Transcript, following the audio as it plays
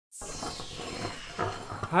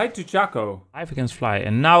Hi to Chaco. 5 against Fly.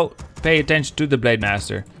 And now pay attention to the Blade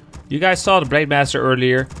Master. You guys saw the Blade Master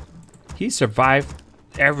earlier. He survived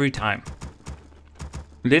every time.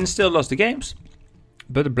 Lin still lost the games,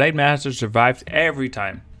 but the Blade Master survived every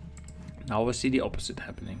time. Now we'll see the opposite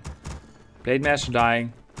happening. Blade Master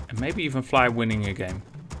dying, and maybe even Fly winning a game.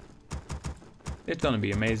 It's gonna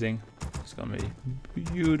be amazing. It's gonna be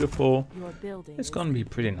beautiful. It's gonna be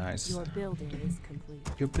pretty nice. Your building is complete.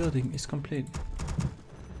 Your building is complete.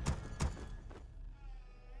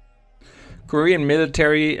 Korean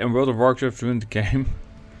military and World of Warcraft ruined the game.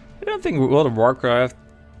 I don't think World of Warcraft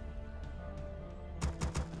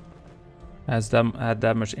has had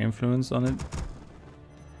that much influence on it.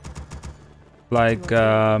 Like,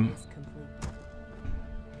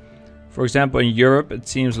 for example, in Europe, it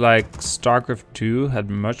seems like StarCraft 2 had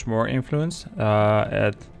much more influence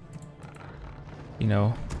at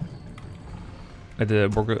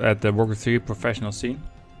the Warcraft 3 professional scene.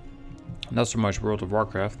 Not so much World of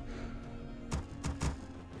Warcraft.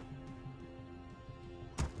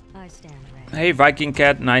 I stand ready. Hey, Viking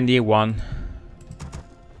Cat 91.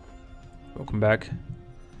 Welcome back.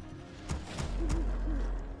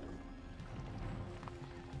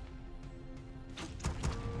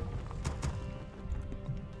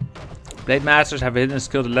 Blade Masters have a hidden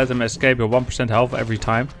skill to let them escape with 1% health every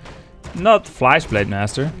time. Not Fly's Blade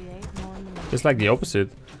Master. It's like the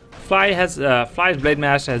opposite. Fly's Blade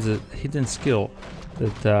Master has a hidden skill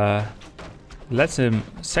that lets him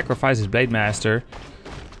sacrifice his Blade Master,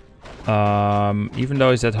 even though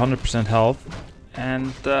he's at 100% health,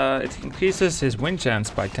 and it increases his win chance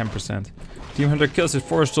by 10%. Team Hunter kills his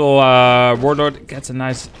Forestal Warlord, gets a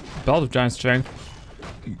nice Belt of Giant Strength.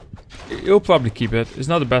 He'll probably keep it. It's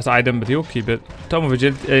not the best item, but he'll keep it. Tome of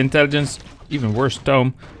Intelligence, even worse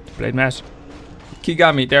Tome. Blade Master.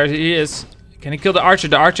 Kigami, there he is. Can he kill the Archer?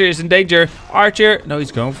 The Archer is in danger. Archer! No,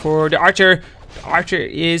 he's going for the Archer. The Archer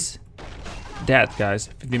is dead, guys.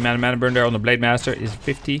 50 mana burn there on the Blade Master is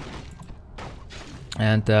 50.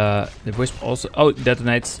 And the Wisp also... Oh,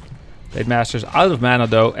 detonates. Blade Master's out of mana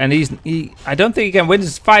though. And I don't think he can win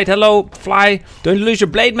this fight. Hello, Fly. Don't lose your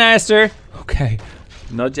Blade Master. Okay.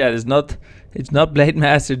 Not yet. It's not Blade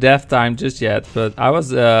Master death time just yet. But I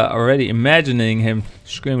was already imagining him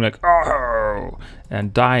screaming like, oh,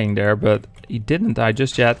 and dying there. But he didn't die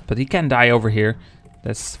just yet. But he can die over here.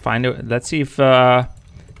 Let's see if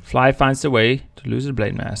Fly finds a way to lose the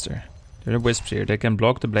Blade Master. There are Wisps here. They can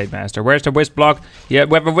block the Blade Master. Where's the Wisp block? Yeah,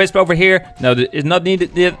 we have a Wisp over here. No, it's not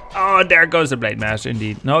needed. Oh, there goes the Blade Master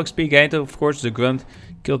indeed. No XP gained. Of course, the Grunt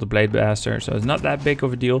killed the Blade Master. So it's not that big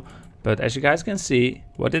of a deal. But as you guys can see,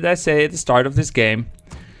 what did I say at the start of this game?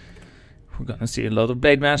 We're gonna see a lot of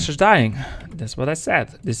Blade Masters dying. That's what I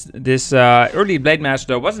said. This early Blade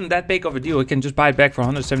Master though wasn't that big of a deal. He can just buy it back for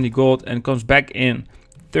 170 gold and comes back in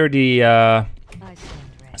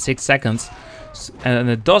 36 seconds. And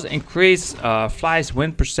it does increase Fly's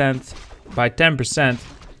win percent by 10%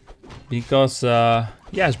 because yeah,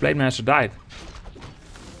 his Blade Master died.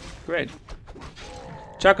 Great.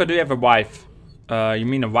 Chaco, do you have a wife? You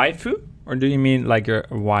mean a waifu? Or do you mean like a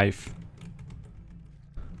wife?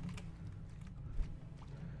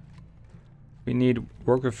 We need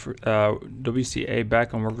Warcraft WCA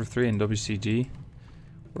back on Warcraft 3 and WCG.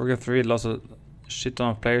 Warcraft 3 lost a shit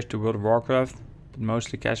ton of players to World of Warcraft, but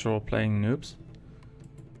mostly casual playing noobs.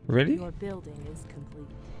 Really? Your building is complete.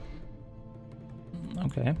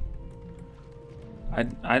 Okay. I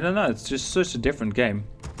don't know, it's just such a different game.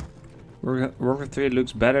 Warcraft 3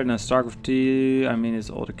 looks better than StarCraft 2. I mean,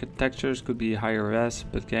 all the textures could be higher res,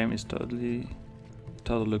 but game is totally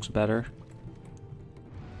looks better.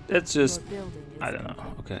 It's just, I don't know.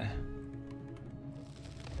 Okay.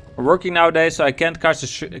 We're working nowadays, so I can't catch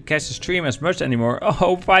the stream as much anymore.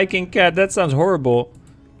 Oh, Viking Cat, that sounds horrible.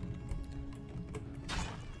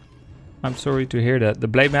 I'm sorry to hear that. The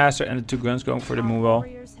Blade Master and the two guns going for the Moonwell.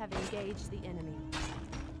 Warriors have engaged the enemy.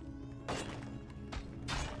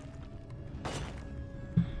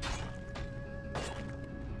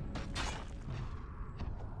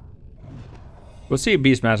 We'll see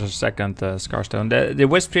Beastmaster's second Scarstone. The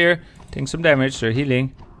Wisp here taking some damage. They're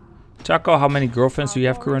healing. Chaco, how many girlfriends do you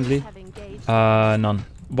have currently? None.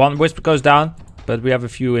 One Wisp goes down, but we have a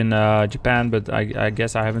few in Japan, but I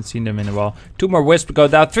guess I haven't seen them in a while. 2 more Wisps go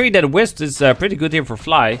down. 3 dead Wisps is pretty good here for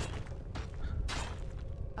Fly.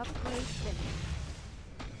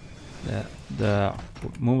 The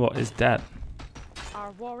Moonwell is dead.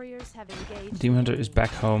 Our warriors have engaged. Demon Hunter is back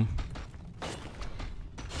home.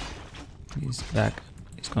 He's back.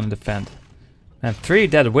 He's gonna defend. And 3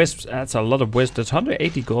 dead Wisps. That's a lot of Wisps. That's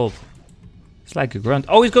 180 gold. It's like a grunt.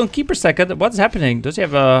 Oh, he's going Keeper second. What's happening? Does he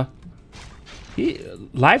have a...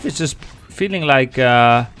 Life is just feeling like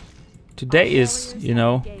today is, you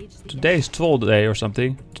know, today is troll day or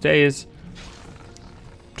something. Today is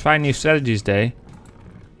try new strategies day.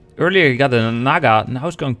 Earlier he got a Naga, now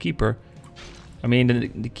he's going Keeper. I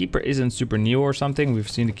mean, the Keeper isn't super new or something. We've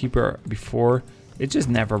seen the Keeper before. It just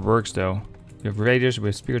never works though. We have Raiders, we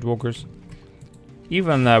have Spirit Walkers.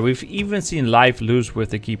 Even we've even seen Life lose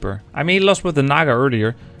with the Keeper. I mean, he lost with the Naga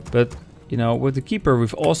earlier, but you know, with the Keeper,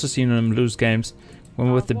 we've also seen him lose games.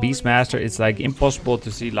 When with the Beastmaster, it's like impossible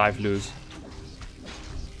to see Life lose.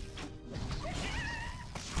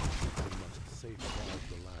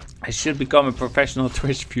 I should become a professional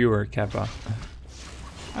Twitch viewer, Kappa.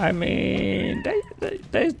 I mean,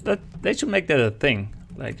 they should make that a thing,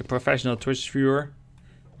 like a professional Twitch viewer.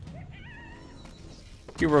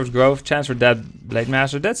 Heroes Growth, chance for dead Blade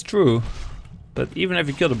Master. That's true, but even if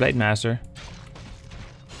you kill the Blade Master,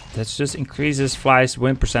 that just increases Fly's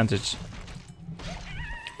win percentage.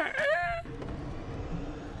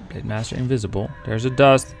 Blade Master invisible. There's a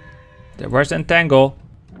dust. Where's the entangle?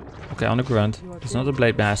 Okay, on the grunt. It's not a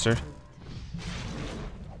Blade Master.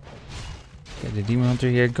 Okay, the Demon Hunter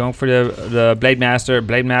here going for the Blade Master.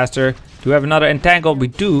 Blade Master. Do we have another entangle? We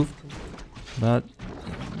do. But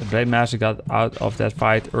the Blade Master got out of that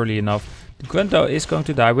fight early enough. The grunt though is going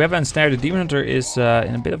to die. We have ensnared. The Demon Hunter is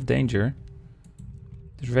in a bit of danger.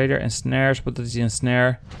 There's Raider ensnares. What does he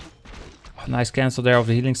ensnare? Oh, nice cancel there of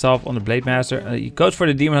the healing salve on the Blade Master. He goes for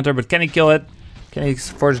the Demon Hunter, but can he kill it? Can he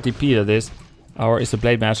force DP that is? Or is the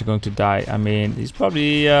Blade Master going to die? I mean, he's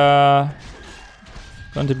probably going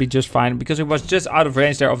to be just fine because he was just out of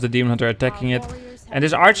range there of the Demon Hunter attacking it. And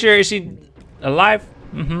this Archer, is he alive?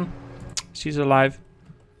 Mm-hmm. She's alive.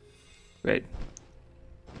 Great.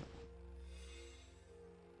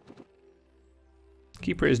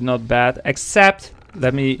 Keeper is not bad, except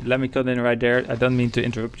let me cut in right there. I don't mean to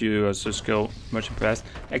interrupt you, Suskill. Much impressed.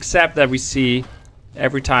 Except that we see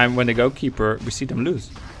every time when they go Keeper, we see them lose.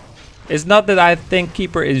 It's not that I think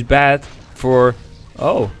Keeper is bad for...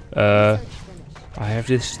 Oh, I have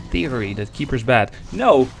this theory that Keeper's bad.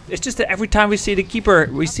 No, it's just that every time we see the Keeper,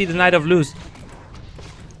 we see the Knight of lose.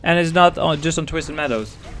 And it's not just on Twisted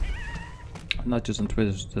Meadows. Not just on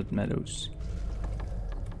Twisted Meadows.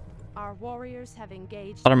 Our warriors have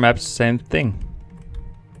engaged. Other maps, same thing.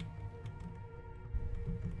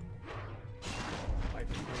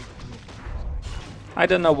 I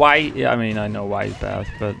don't know why. Yeah, I mean, I know why he's bad,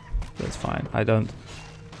 but that's fine.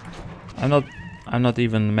 I'm not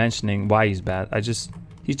even mentioning why he's bad.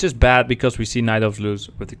 He's just bad because we see Night Elves lose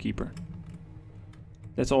with the Keeper.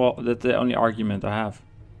 That's all. That's the only argument I have.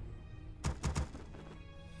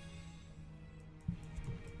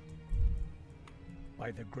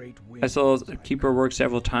 By the great wind. I saw Keeper work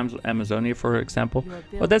several times with Amazonia, for example.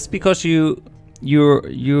 Well, that's because you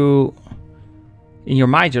in your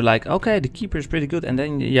mind you're like, okay, the Keeper is pretty good, and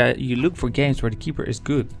then yeah, you look for games where the Keeper is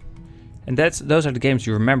good, and those are the games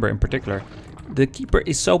you remember in particular. The Keeper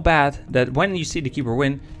is so bad that when you see the Keeper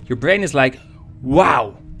win, your brain is like,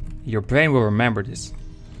 wow. Your brain will remember this.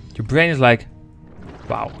 Your brain is like,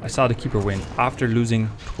 wow, I saw the Keeper win after losing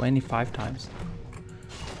 25 times.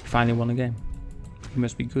 He finally won a game. He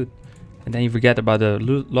must be good. And then you forget about the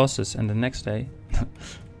losses, and the next day,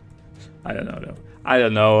 I don't know though. I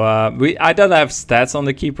don't know. I don't have stats on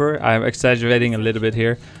the Keeper. I'm exaggerating a little bit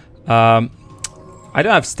here. I don't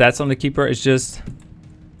have stats on the Keeper. It's just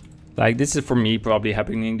like, this is for me probably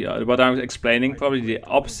happening. What I'm explaining, probably the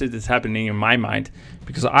opposite is happening in my mind,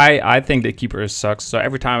 because I think the Keeper sucks. So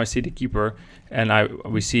every time I see the Keeper and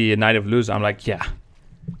we see a Knight of Lose, I'm like, yeah,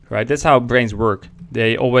 right. That's how brains work.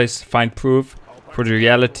 They always find proof for the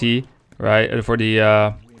reality, right? For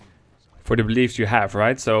the beliefs you have,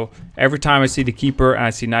 right? So every time I see the Keeper and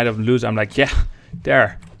I see Knight of Lose, I'm like, yeah,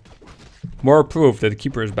 there, more proof that the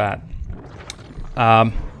Keeper is bad.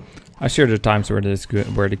 I'm sure there are times where it's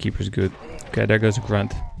good, where the Keeper is good. Okay, there goes a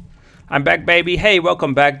grunt. I'm back, baby. Hey,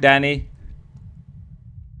 welcome back, Danny.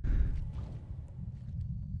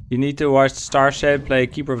 You need to watch Starshade play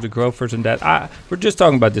Keeper of the Grove first and that. We're just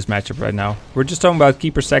talking about this matchup right now. We're just talking about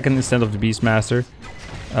Keeper second instead of the Beastmaster.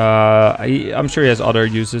 I'm sure he has other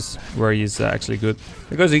uses where he's actually good.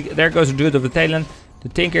 There goes the Druid of the Talon. The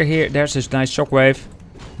Tinker here, there's this nice Shockwave.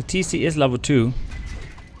 The TC is level 2.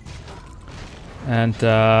 And,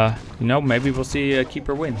 you know, maybe we'll see a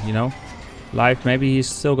Keeper win, you know. Live, maybe he's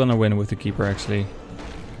still gonna win with the Keeper, actually.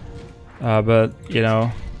 But, you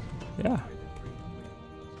know, yeah.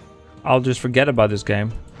 I'll just forget about this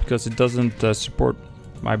game, because it doesn't support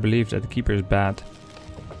my belief that the Keeper is bad.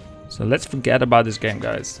 So let's forget about this game,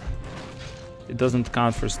 guys. It doesn't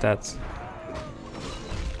count for stats.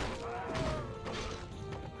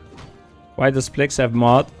 Why does Plix have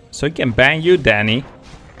mod? So he can ban you, Danny.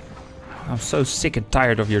 I'm so sick and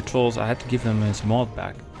tired of your trolls. I had to give him his mod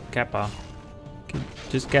back. Kappa.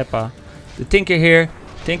 Just Kappa. The Tinker here.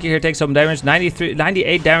 Tinker here takes some damage.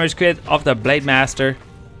 98 damage crit of the Blade Master.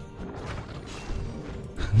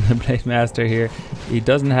 The Blade Master here. He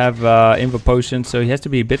doesn't have Invo Potion, so he has to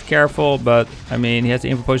be a bit careful. But, I mean, he has the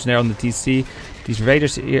Invo Potion there on the TC. These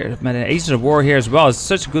Raiders here, man, an Agents of War here as well. It's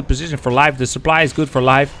such a good position for life. The supply is good for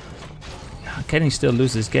life. Can he still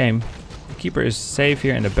lose this game? The Keeper is safe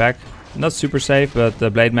here in the back. Not super safe, but the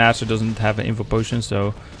Blade Master doesn't have an Info Potion,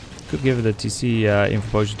 so could give it a TC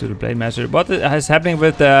Info Potion to the Blade Master. What is happening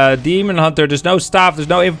with Demon Hunter? There's no staff, there's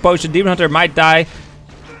no Info Potion. Demon Hunter might die.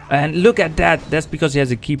 And look at that. That's because he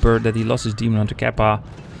has a Keeper that he lost his Demon Hunter. Kappa.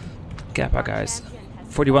 Kappa, guys.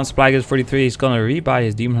 41 supply gets 43. He's gonna rebuy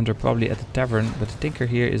his Demon Hunter probably at the tavern, but the Tinker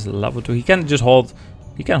here is level 2. He can just hold.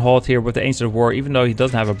 He can hold here with the Ancient of War, even though he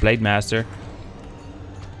doesn't have a Blade Master.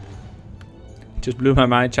 Just blew my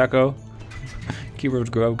mind, Chaco. Keeper of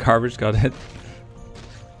Grove, garbage, got it.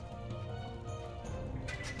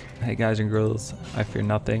 Hey guys and girls, I fear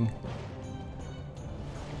nothing.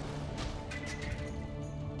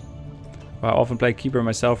 Well, I often play Keeper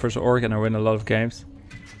myself versus Orc and I win a lot of games.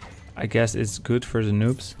 I guess it's good for the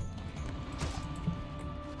noobs.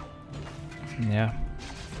 Yeah.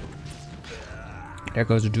 There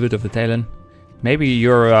goes the Druid of the Talon. Maybe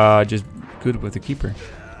you're just good with the Keeper.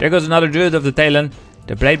 There goes another Druid of the Talon.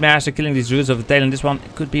 The Blade Master killing these Druids of the Talon. This one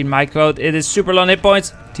could be my quote. It is super low hit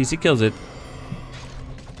points. TC kills it.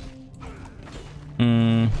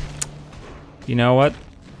 You know what?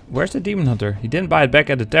 Where's the Demon Hunter? He didn't buy it back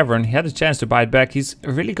at the tavern. He had a chance to buy it back. He's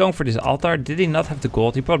really going for this altar. Did he not have the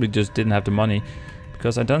gold? He probably just didn't have the money.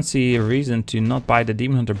 Because I don't see a reason to not buy the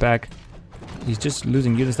Demon Hunter back. He's just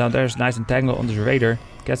losing units down there. There's a nice entangle on this Raider.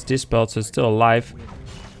 Gets dispelled, so it's still alive.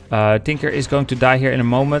 Tinker is going to die here in a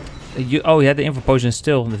moment. Oh, he had the Info Potion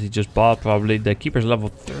still that he just bought probably. The Keeper's level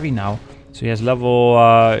 3 now. So he has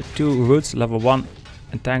level 2 Roots, level 1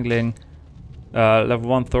 Entangling, level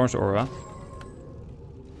 1 Thorns Aura.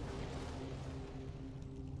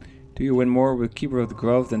 Do you win more with Keeper of the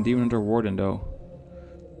Grove than Demon Hunter Warden though?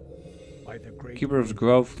 Keeper of the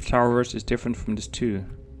Grove Flowerverse is different from this too.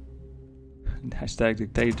 Hashtag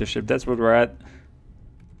dictatorship, that's what we're at.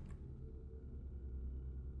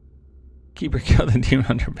 Keeper killed the Demon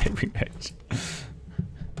Hunter baby mage.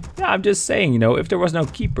 Yeah, I'm just saying, you know, if there was no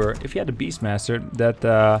Keeper, if you had a Beastmaster, that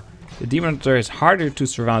the Demon Hunter is harder to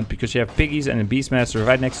surround because you have piggies and a Beastmaster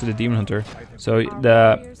right next to the Demon Hunter. So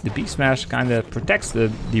the Beastmaster kind of protects the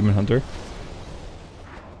Demon Hunter.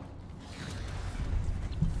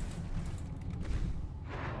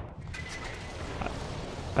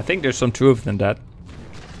 I think there's some truth in that.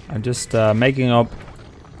 I'm just making up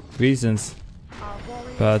reasons.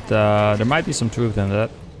 But there might be some truth in that.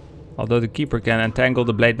 Although the Keeper can entangle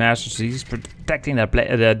the Blade Master, so he's protecting that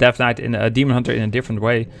the Death Knight in a Demon Hunter in a different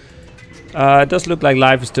way. It does look like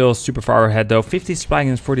life is still super far ahead though. 50 supply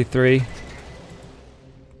against 43.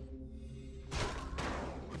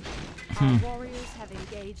 The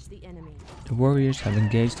warriors have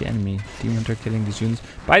engaged the enemy. Demon Hunter killing these units.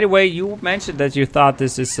 By the way, you mentioned that you thought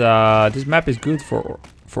this is this map is good for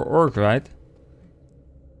Orc, right?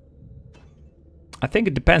 I think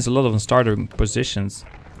it depends a lot on starting positions.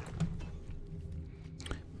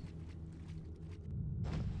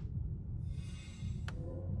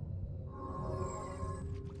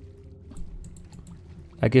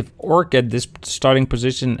 Like if Orc get this starting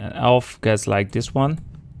position and Elf gets like this one.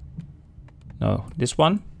 No, this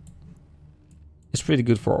one. It's pretty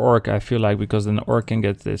good for Orc, I feel like, because then Orc can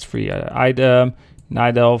get this free item.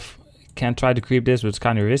 Night Elf can try to creep this, but it's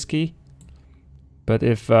kind of risky. But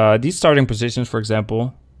if these starting positions, for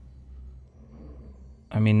example,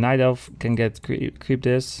 I mean, Night Elf can get creep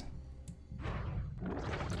this.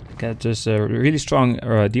 Get just a really strong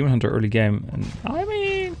Demon Hunter early game, and I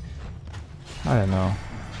mean, I don't know,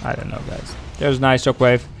 guys. There's a nice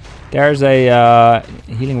shockwave. There's a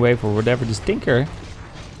healing wave or whatever. This Tinker.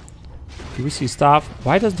 Do we see staff?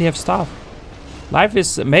 Why doesn't he have staff? Life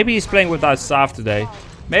is maybe he's playing without staff today.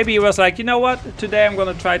 Maybe he was like, you know what? Today I'm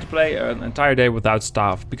gonna try to play an entire day without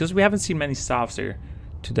staff because we haven't seen many staffs here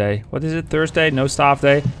today. What is it? Thursday? No staff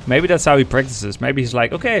day. Maybe that's how he practices. Maybe he's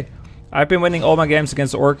like, okay, I've been winning all my games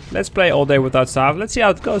against Orc. Let's play all day without staff. Let's see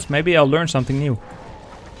how it goes. Maybe I'll learn something new.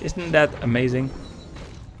 Isn't that amazing?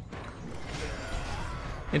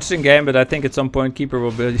 Interesting game, but I think at some point Keeper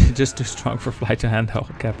will be just too strong for Fly to handle.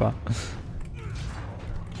 Kappa.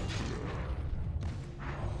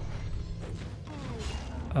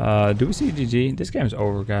 Do we see GG? This game's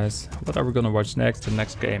over, guys. What are we gonna watch next? The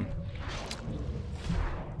next game.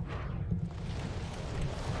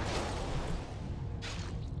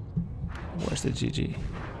 Where's the GG?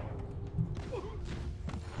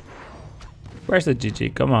 Where's the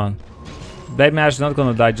GG? Come on. Blade Master is not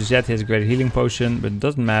gonna die just yet. He has a great healing potion, but it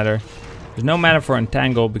doesn't matter. There's no mana for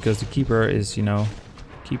Entangle because the Keeper is, you know,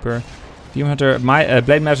 Keeper. Demon Hunter, my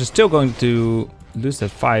Blade Master is still going to lose that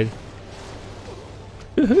fight.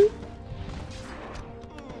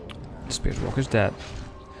 Spirit Walker's dead.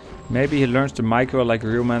 Maybe he learns to micro like a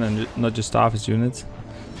real man and not just starve his units.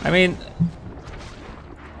 I mean,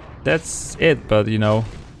 that's it, but you know,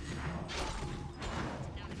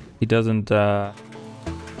 he doesn't